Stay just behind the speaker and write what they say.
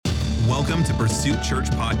Welcome to Pursuit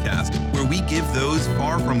Church Podcast, where we give those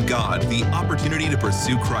far from God the opportunity to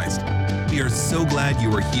pursue Christ. We are so glad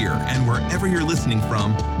you are here, and wherever you're listening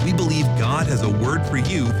from, we believe God has a word for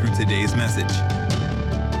you through today's message.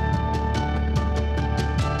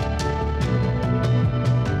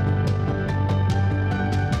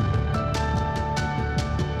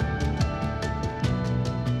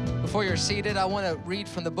 Before you're seated, I want to read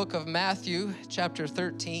from the book of Matthew, chapter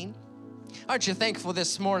 13. Aren't you thankful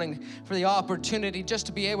this morning for the opportunity just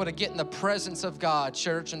to be able to get in the presence of God,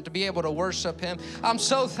 church, and to be able to worship Him? I'm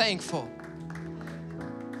so thankful.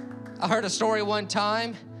 I heard a story one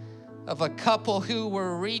time of a couple who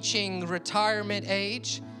were reaching retirement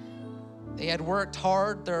age. They had worked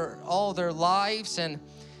hard all their lives, and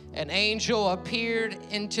an angel appeared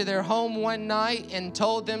into their home one night and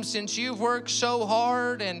told them, since you've worked so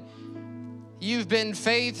hard and you've been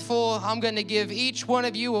faithful, I'm going to give each one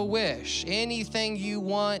of you a wish. Anything you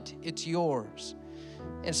want, it's yours.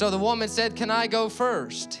 And so the woman said, can I go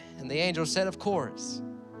first? And the angel said, of course.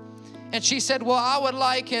 And she said, well, I would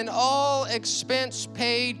like an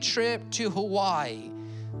all-expense-paid trip to Hawaii.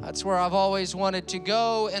 That's where I've always wanted to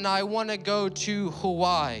go, and I want to go to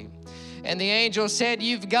Hawaii. And the angel said,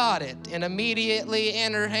 you've got it. And immediately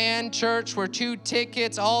in her hand, church, were 2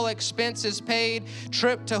 tickets, all expenses paid,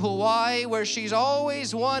 trip to Hawaii, where she's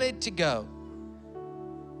always wanted to go.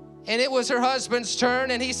 And it was her husband's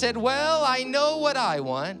turn, and he said, well, I know what I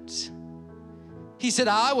want. He said,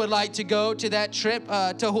 I would like to go to that trip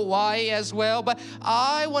to Hawaii as well, but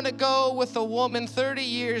I want to go with a woman 30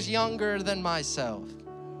 years younger than myself.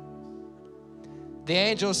 The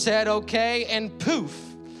angel said, okay, and poof.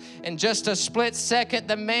 In just a split second,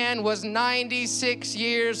 the man was 96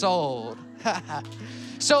 years old.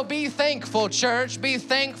 So be thankful, church. Be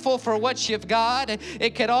thankful for what you've got.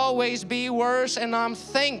 It could always be worse, and I'm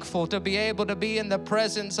thankful to be able to be in the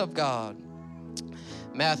presence of God.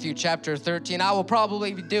 Matthew chapter 13. I will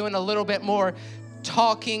probably be doing a little bit more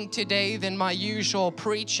talking today than my usual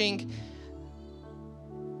preaching,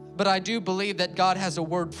 but I do believe that God has a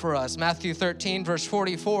word for us. Matthew 13, verse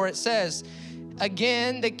 44, it says,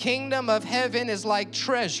 again, the kingdom of heaven is like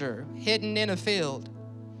treasure hidden in a field,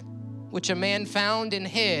 which a man found and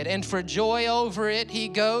hid. And for joy over it, he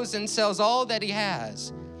goes and sells all that he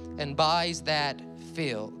has and buys that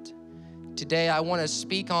field. Today, I want to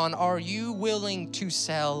speak on, are you willing to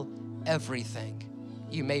sell everything?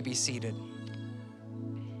 You may be seated.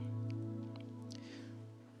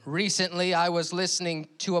 Recently, I was listening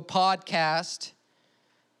to a podcast,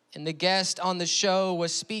 and the guest on the show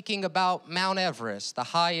was speaking about Mount Everest, the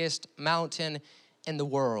highest mountain in the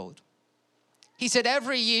world. He said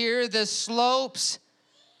every year the slopes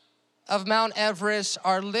of Mount Everest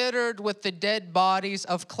are littered with the dead bodies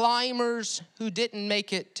of climbers who didn't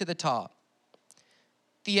make it to the top.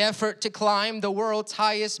 The effort to climb the world's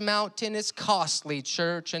highest mountain is costly,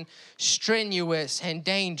 church, and strenuous and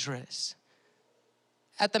dangerous.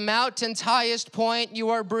 At the mountain's highest point, you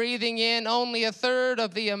are breathing in only a third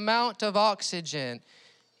of the amount of oxygen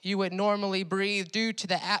you would normally breathe due to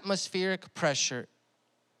the atmospheric pressure.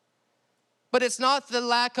 But it's not the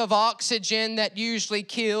lack of oxygen that usually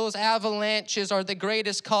kills. Avalanches are the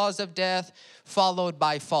greatest cause of death, followed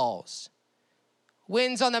by falls.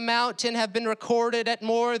 Winds on the mountain have been recorded at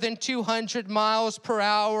more than 200 miles per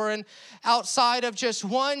hour, and outside of just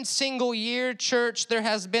one single year, church, there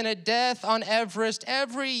has been a death on Everest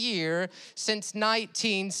every year since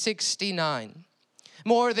 1969.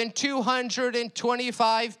 More than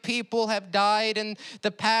 225 people have died in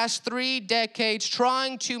the past 3 decades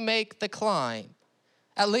trying to make the climb.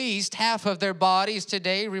 At least half of their bodies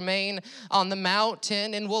today remain on the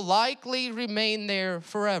mountain and will likely remain there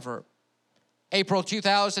forever. April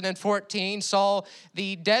 2014 saw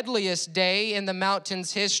the deadliest day in the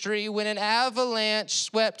mountain's history when an avalanche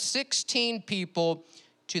swept 16 people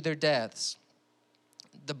to their deaths.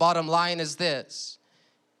 The bottom line is this: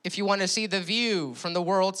 if you want to see the view from the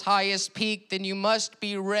world's highest peak, then you must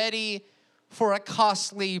be ready for a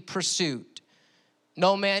costly pursuit.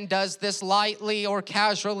 No man does this lightly or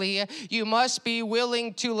casually. You must be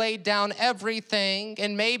willing to lay down everything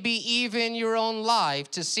and maybe even your own life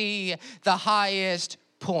to see the highest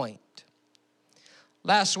point.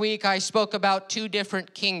 Last week, I spoke about 2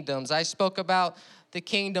 different kingdoms. I spoke about the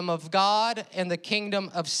kingdom of God and the kingdom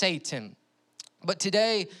of Satan. But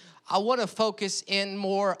today, I want to focus in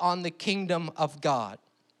more on the kingdom of God.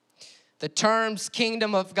 The terms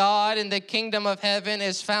kingdom of God and the kingdom of heaven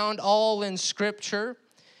is found all in Scripture.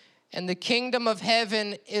 And the kingdom of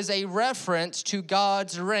heaven is a reference to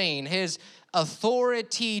God's reign, His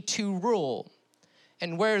authority to rule.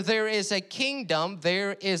 And where there is a kingdom,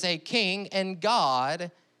 there is a king, and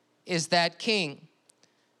God is that king.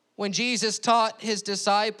 When Jesus taught his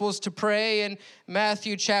disciples to pray in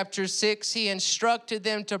Matthew chapter 6, he instructed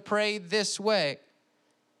them to pray this way: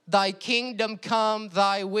 Thy kingdom come,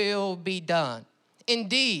 thy will be done.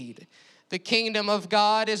 Indeed, the kingdom of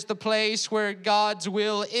God is the place where God's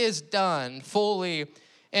will is done fully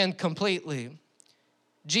and completely.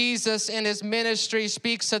 Jesus in his ministry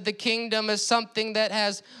speaks of the kingdom as something that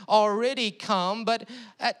has already come, but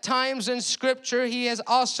at times in Scripture he has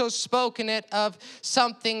also spoken it of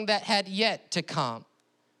something that had yet to come.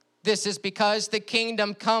 This is because the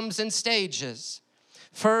kingdom comes in stages.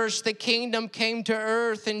 First, the kingdom came to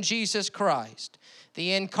earth in Jesus Christ.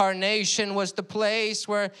 The incarnation was the place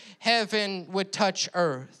where heaven would touch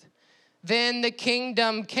earth. Then the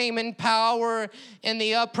kingdom came in power in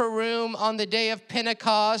the upper room on the day of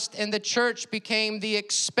Pentecost, and the church became the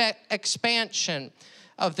expansion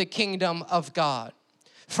of the kingdom of God.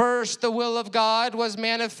 First, the will of God was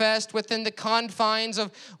manifest within the confines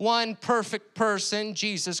of one perfect person,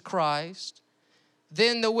 Jesus Christ.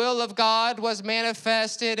 Then the will of God was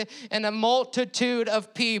manifested in a multitude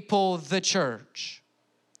of people, the church.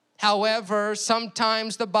 However,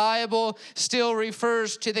 sometimes the Bible still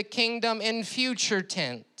refers to the kingdom in future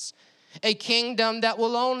tense, a kingdom that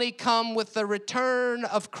will only come with the return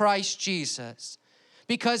of Christ Jesus,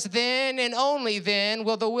 because then and only then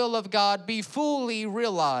will the will of God be fully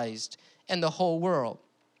realized in the whole world.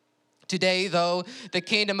 Today, though, the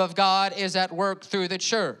kingdom of God is at work through the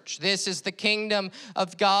church. This is the kingdom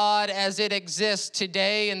of God as it exists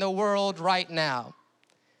today in the world right now.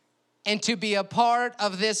 And to be a part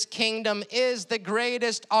of this kingdom is the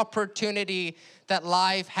greatest opportunity that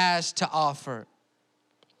life has to offer.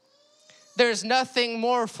 There's nothing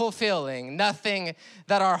more fulfilling, nothing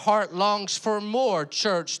that our heart longs for more,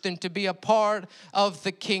 church, than to be a part of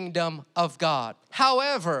the kingdom of God.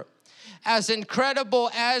 However, as incredible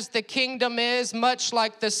as the kingdom is, much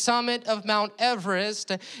like the summit of Mount Everest,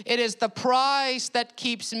 it is the price that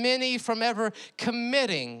keeps many from ever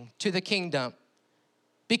committing to the kingdom.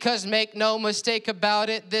 Because make no mistake about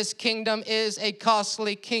it, this kingdom is a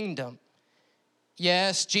costly kingdom.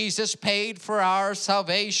 Yes, Jesus paid for our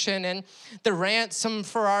salvation, and the ransom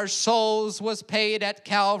for our souls was paid at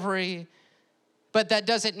Calvary. But that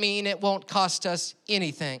doesn't mean it won't cost us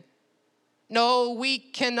anything. No, we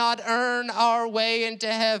cannot earn our way into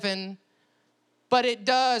heaven, but it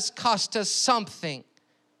does cost us something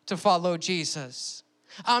to follow Jesus.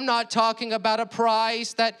 I'm not talking about a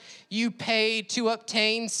price that you pay to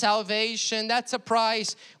obtain salvation. That's a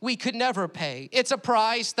price we could never pay. It's a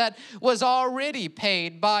price that was already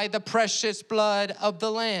paid by the precious blood of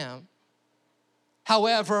the Lamb.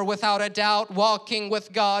 However, without a doubt, walking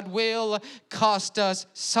with God will cost us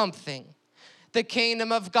something. The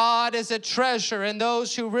kingdom of God is a treasure, and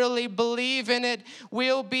those who really believe in it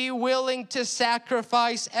will be willing to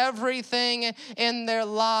sacrifice everything in their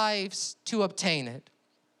lives to obtain it.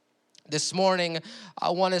 This morning, I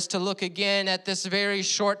want us to look again at this very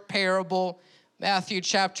short parable, Matthew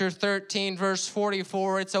chapter 13, verse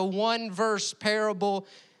 44. It's a one-verse parable.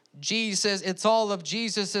 It's all of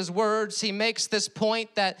Jesus' words. He makes this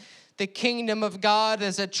point that the kingdom of God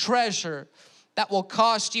is a treasure that will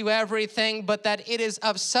cost you everything, but that it is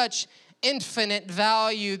of such infinite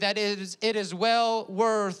value that it is well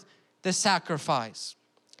worth the sacrifice.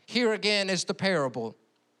 Here again is the parable.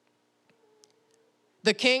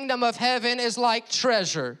 The kingdom of heaven is like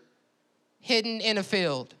treasure hidden in a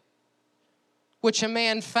field, which a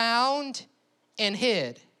man found and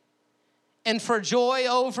hid. And for joy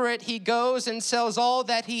over it, he goes and sells all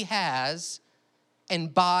that he has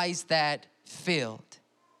and buys that field.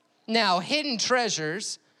 Now, hidden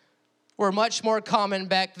treasures were much more common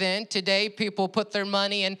back then. Today, people put their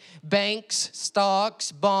money in banks,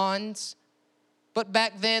 stocks, bonds. But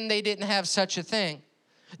back then, they didn't have such a thing.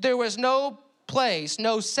 There was no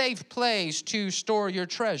safe place to store your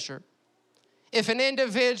treasure. If an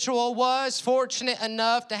individual was fortunate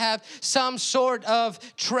enough to have some sort of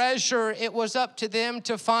treasure, it was up to them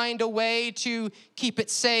to find a way to keep it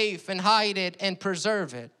safe and hide it and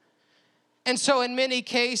preserve it. And so in many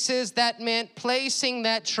cases, that meant placing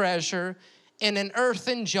that treasure in an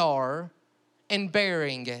earthen jar and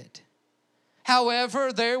burying it.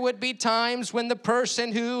 However, there would be times when the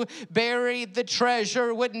person who buried the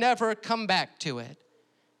treasure would never come back to it.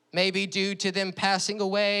 Maybe due to them passing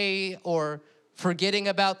away or forgetting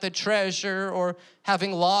about the treasure, or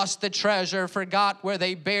having lost the treasure, forgot where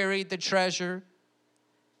they buried the treasure.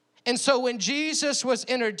 And so when Jesus was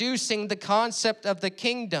introducing the concept of the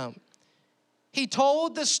kingdom, he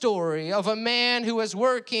told the story of a man who was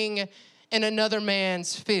working in another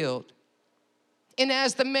man's field. And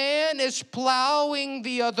as the man is plowing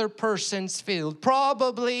the other person's field,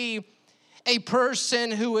 probably a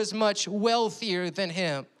person who is much wealthier than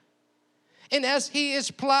him, and as he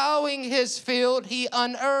is plowing his field, he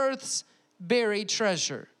unearths buried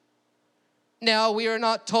treasure. Now, we are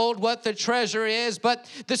not told what the treasure is, but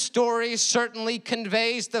the story certainly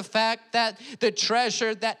conveys the fact that the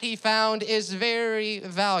treasure that he found is very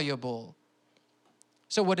valuable.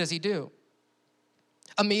 So what does he do?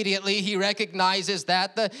 Immediately, he recognizes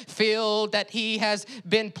that the field that he has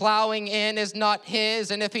been plowing in is not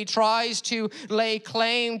his. And if he tries to lay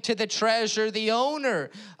claim to the treasure, the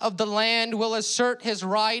owner of the land will assert his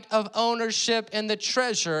right of ownership, and the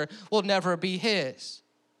treasure will never be his.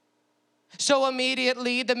 So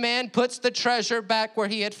immediately, the man puts the treasure back where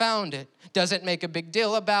he had found it. Doesn't make a big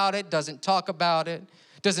deal about it, doesn't talk about it.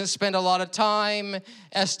 Doesn't spend a lot of time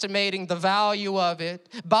estimating the value of it.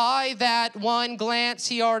 By that one glance,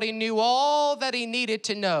 he already knew all that he needed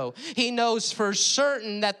to know. He knows for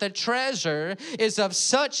certain that the treasure is of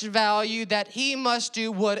such value that he must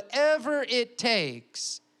do whatever it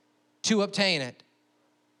takes to obtain it.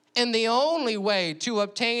 And the only way to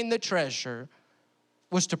obtain the treasure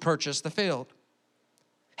was to purchase the field.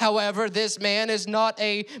 However, this man is not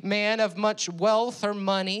a man of much wealth or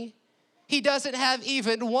money. He doesn't have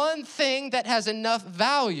even one thing that has enough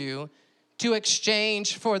value to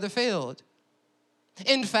exchange for the field.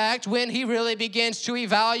 In fact, when he really begins to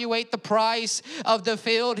evaluate the price of the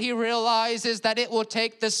field, he realizes that it will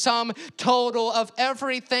take the sum total of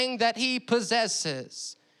everything that he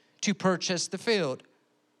possesses to purchase the field.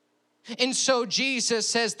 And so Jesus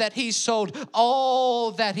says that he sold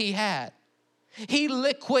all that he had. He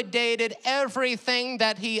liquidated everything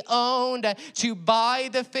that he owned to buy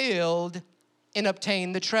the field and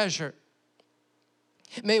obtain the treasure.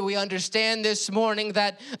 May we understand this morning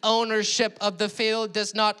that ownership of the field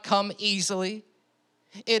does not come easily.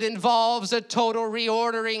 It involves a total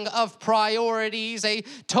reordering of priorities, a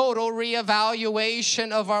total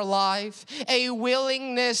reevaluation of our life, a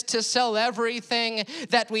willingness to sell everything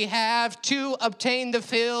that we have to obtain the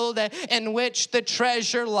field in which the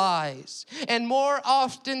treasure lies. And more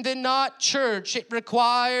often than not, church, it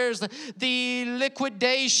requires the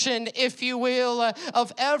liquidation, if you will,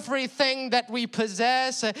 of everything that we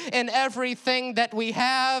possess and everything that we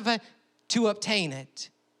have to obtain it.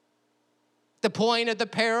 The point of the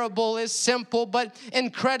parable is simple but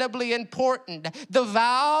incredibly important. The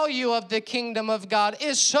value of the kingdom of God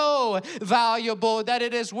is so valuable that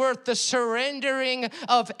it is worth the surrendering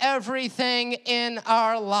of everything in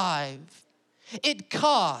our life. It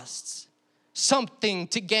costs something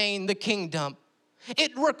to gain the kingdom.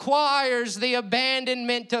 It requires the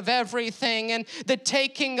abandonment of everything and the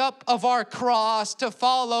taking up of our cross to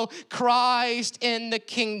follow Christ in the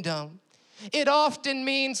kingdom. It often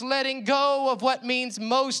means letting go of what means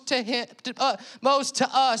most to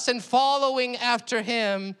us and following after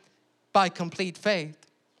him by complete faith.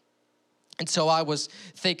 And so I was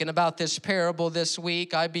thinking about this parable this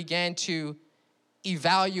week. I began to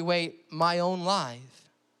evaluate my own life.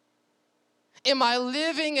 Am I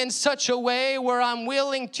living in such a way where I'm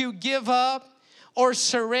willing to give up or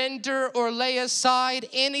surrender or lay aside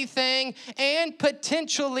anything and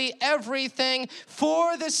potentially everything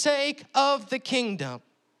for the sake of the kingdom?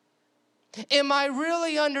 Am I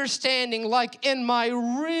really understanding, like in my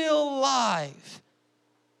real life,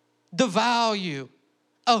 the value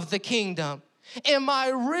of the kingdom? Am I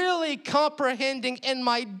really comprehending in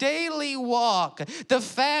my daily walk the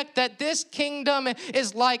fact that this kingdom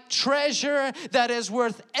is like treasure that is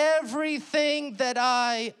worth everything that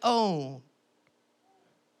I own?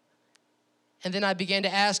 And then I began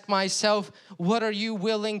to ask myself, what are you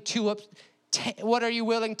willing to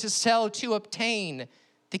sell to obtain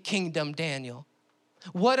the kingdom, Daniel?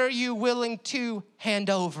 What are you willing to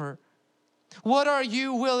hand over? What are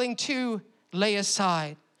you willing to lay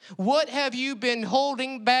aside? What have you been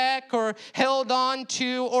holding back or held on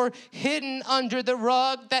to or hidden under the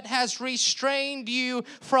rug that has restrained you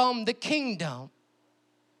from the kingdom?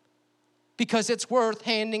 Because it's worth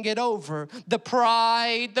handing it over. The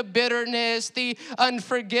pride, the bitterness, the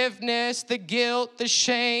unforgiveness, the guilt, the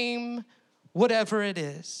shame, whatever it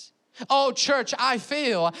is. Oh, church, I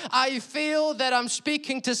feel that I'm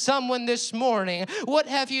speaking to someone this morning. What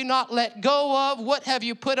have you not let go of? What have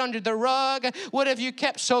you put under the rug? What have you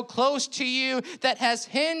kept so close to you that has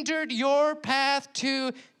hindered your path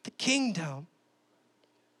to the kingdom?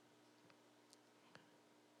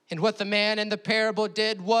 And what the man in the parable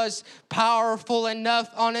did was powerful enough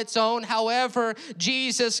on its own. However,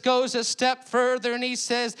 Jesus goes a step further and he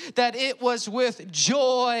says that it was with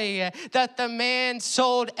joy that the man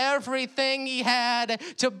sold everything he had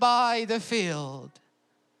to buy the field.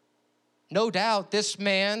 No doubt this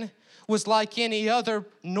man was like any other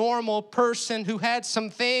normal person who had some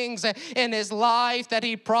things in his life that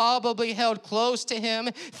he probably held close to him,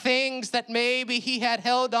 things that maybe he had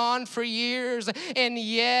held on for years, and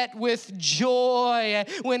yet with joy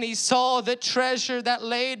when he saw the treasure that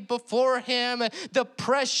laid before him, the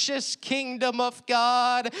precious kingdom of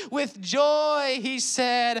God, with joy he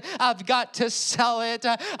said, I've got to sell it.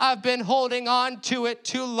 I've been holding on to it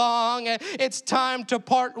too long. It's time to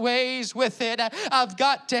part ways with it. I've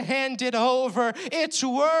got to hand it over. It's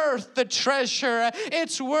worth the treasure.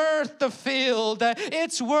 It's worth the field.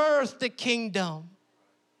 It's worth the kingdom.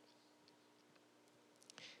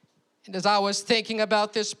 And as I was thinking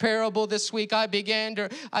about this parable this week, I began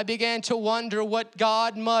to wonder what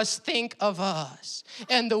God must think of us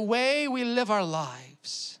and the way we live our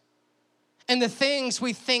lives. And the things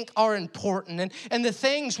we think are important and the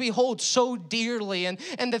things we hold so dearly and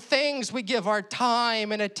the things we give our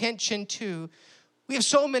time and attention to. We have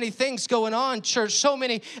so many things going on, church, so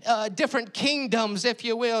many different kingdoms, if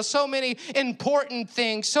you will, so many important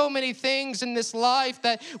things, so many things in this life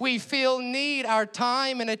that we feel need our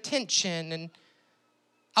time and attention. And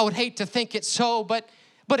I would hate to think it so, but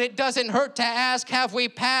it doesn't hurt to ask, have we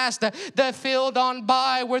passed the field on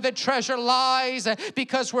by where the treasure lies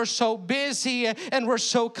because we're so busy and we're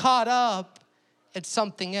so caught up in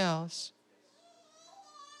something else?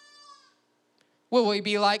 Will we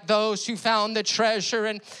be like those who found the treasure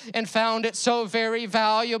and found it so very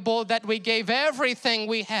valuable that we gave everything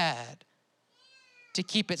we had to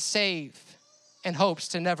keep it safe in hopes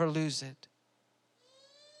to never lose it?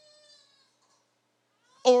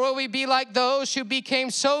 Or will we be like those who became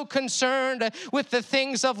so concerned with the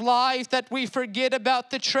things of life that we forget about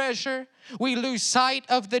the treasure? We lose sight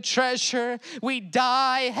of the treasure. We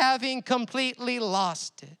die having completely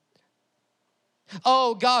lost it.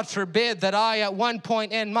 Oh, God forbid that I at one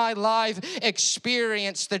point in my life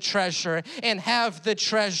experience the treasure and have the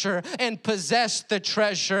treasure and possess the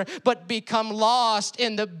treasure, but become lost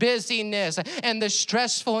in the busyness and the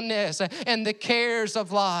stressfulness and the cares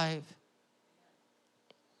of life.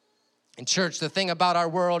 And church, the thing about our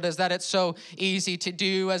world is that it's so easy to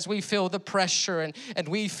do as we feel the pressure and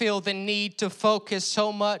we feel the need to focus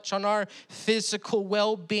so much on our physical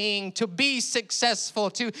well-being, to be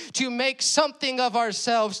successful, to make something of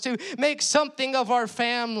ourselves, to make something of our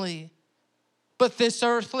family. But this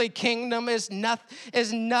earthly kingdom is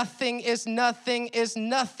nothing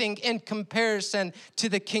in comparison to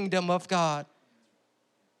the kingdom of God.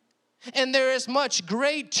 And there is much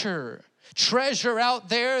greater treasure out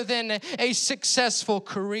there than a successful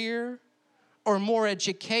career or more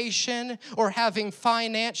education or having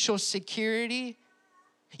financial security.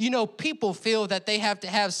 You know, people feel that they have to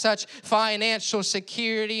have such financial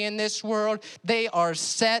security in this world. They are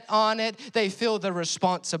set on it. They feel the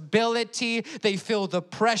responsibility. They feel the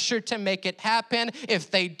pressure to make it happen. If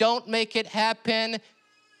they don't make it happen,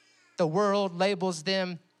 the world labels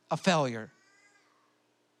them a failure.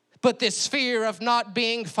 But this fear of not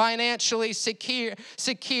being financially secure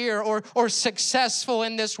or successful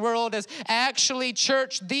in this world is actually,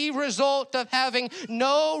 church, the result of having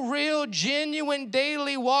no real, genuine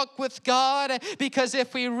daily walk with God. Because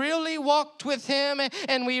if we really walked with Him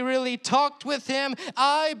and we really talked with Him,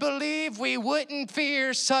 I believe we wouldn't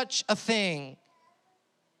fear such a thing.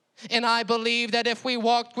 And I believe that if we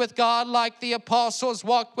walked with God like the apostles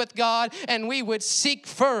walked with God, and we would seek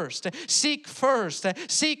first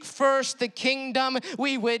the kingdom,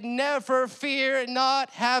 we would never fear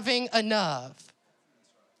not having enough.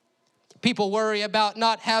 People worry about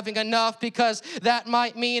not having enough because that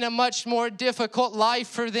might mean a much more difficult life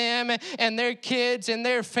for them and their kids and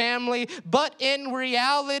their family. But in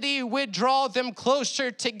reality, we draw them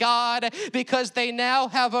closer to God because they now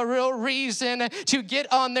have a real reason to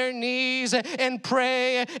get on their knees and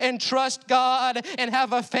pray and trust God and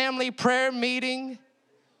have a family prayer meeting.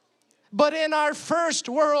 But in our first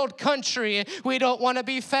world country, we don't want to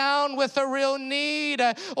be found with a real need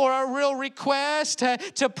or a real request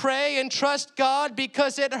to pray and trust God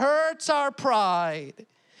because it hurts our pride.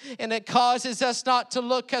 And it causes us not to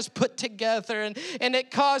look as put together. And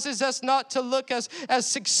it causes us not to look as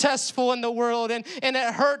successful in the world. And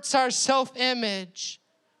it hurts our self-image.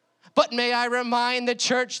 But may I remind the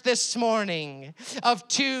church this morning of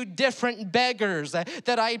two different beggars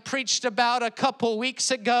that I preached about a couple weeks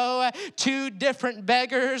ago. Two different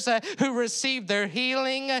beggars who received their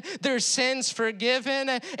healing, their sins forgiven,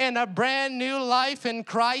 and a brand new life in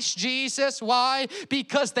Christ Jesus. Why?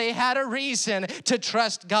 Because they had a reason to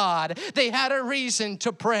trust God. They had a reason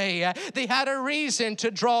to pray. They had a reason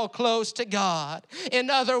to draw close to God. In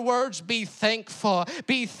other words, be thankful,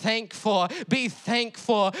 be thankful, be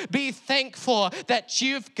thankful, be thankful that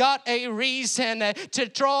you've got a reason to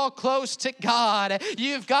draw close to God.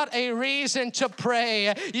 You've got a reason to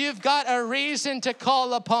pray. You've got a reason to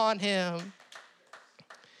call upon Him.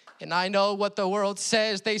 And I know what the world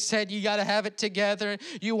says. They said you got to have it together.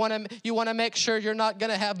 You want to make sure you're not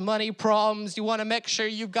going to have money problems. You want to make sure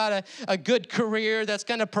you've got a good career that's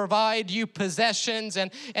going to provide you possessions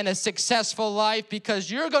and a successful life,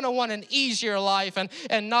 because you're going to want an easier life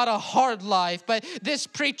and not a hard life. But this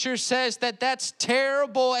preacher says that that's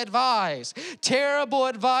terrible advice. Terrible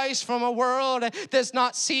advice from a world that does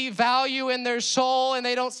not see value in their soul, and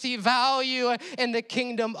they don't see value in the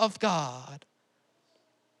kingdom of God.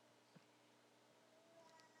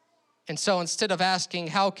 And so instead of asking,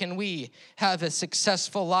 how can we have a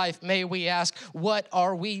successful life, may we ask, what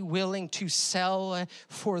are we willing to sell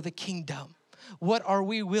for the kingdom? What are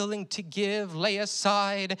we willing to give, lay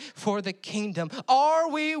aside for the kingdom? Are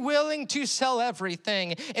we willing to sell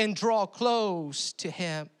everything and draw close to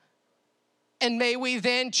Him? And may we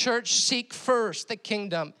then, church, seek first the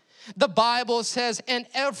kingdom. The Bible says, and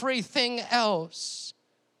everything else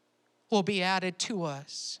will be added to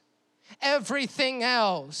us. Everything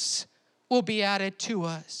else will be added to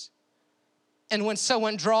us. And when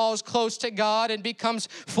someone draws close to God and becomes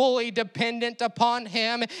fully dependent upon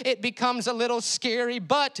Him, it becomes a little scary,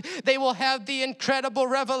 but they will have the incredible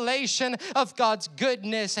revelation of God's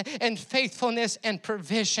goodness and faithfulness and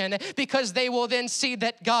provision, because they will then see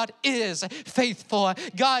that God is faithful.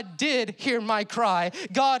 God did hear my cry.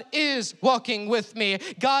 God is walking with me.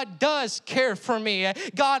 God does care for me.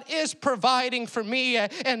 God is providing for me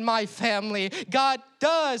and my family. God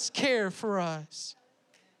does care for us.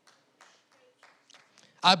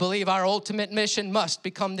 I believe our ultimate mission must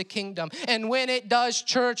become the kingdom. And when it does,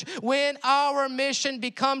 church, when our mission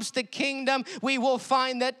becomes the kingdom, we will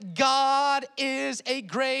find that God is a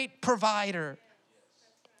great provider.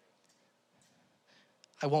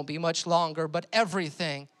 I won't be much longer, but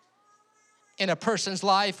everything in a person's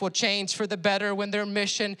life will change for the better when their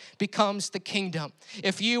mission becomes the kingdom.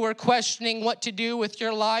 If you are questioning what to do with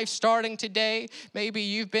your life starting today, maybe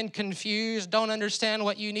you've been confused, don't understand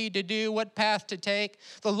what you need to do, what path to take,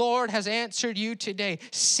 the Lord has answered you today.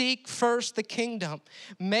 Seek first the kingdom.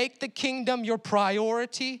 Make the kingdom your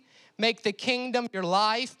priority. Make the kingdom your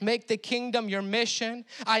life. Make the kingdom your mission.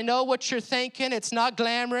 I know what you're thinking. It's not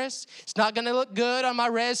glamorous. It's not going to look good on my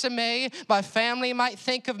resume. My family might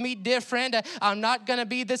think of me different. I'm not going to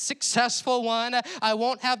be the successful one. I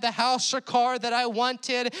won't have the house or car that I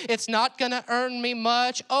wanted. It's not going to earn me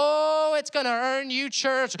much. Oh, it's going to earn you,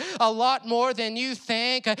 church, a lot more than you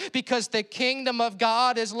think, because the kingdom of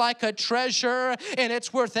God is like a treasure, and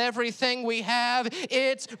it's worth everything we have.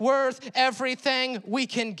 It's worth everything we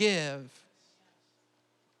can give.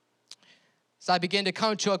 So I begin to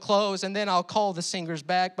come to a close, and then I'll call the singers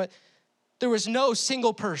back. But there was no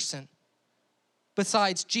single person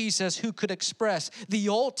besides Jesus who could express the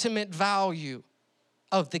ultimate value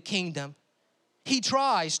of the kingdom. He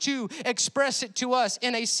tries to express it to us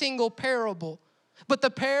in a single parable. But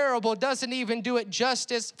the parable doesn't even do it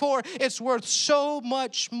justice, for it's worth so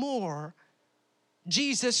much more.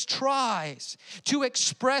 Jesus tries to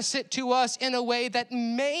express it to us in a way that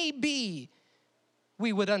maybe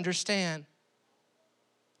we would understand.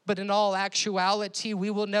 But in all actuality,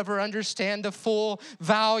 we will never understand the full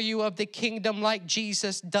value of the kingdom like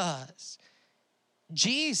Jesus does.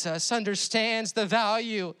 Jesus understands the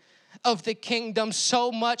value of the kingdom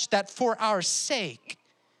so much that for our sake,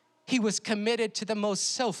 He was committed to the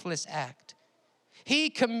most selfless act.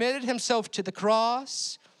 He committed Himself to the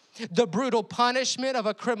cross, the brutal punishment of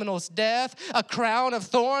a criminal's death, a crown of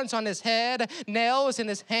thorns on His head, nails in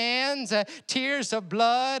His hands, tears of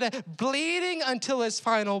blood, bleeding until His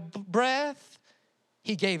final breath.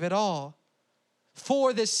 He gave it all.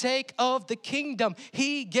 For the sake of the kingdom,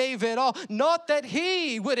 He gave it all. Not that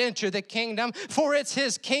He would enter the kingdom, for it's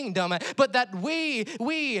His kingdom, but that we,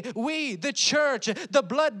 the church, the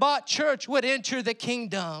blood-bought church, would enter the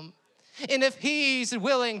kingdom. And if he's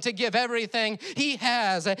willing to give everything he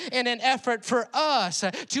has in an effort for us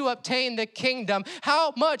to obtain the kingdom,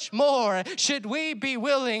 how much more should we be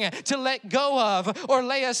willing to let go of or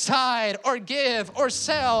lay aside or give or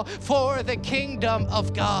sell for the kingdom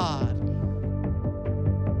of God?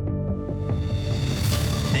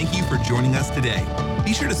 Thank you for joining us today.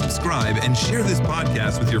 Be sure to subscribe and share this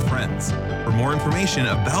podcast with your friends. For more information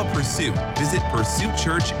about Pursuit, visit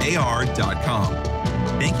pursuitchurchar.com.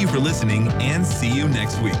 Thank you for listening and see you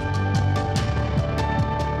next week.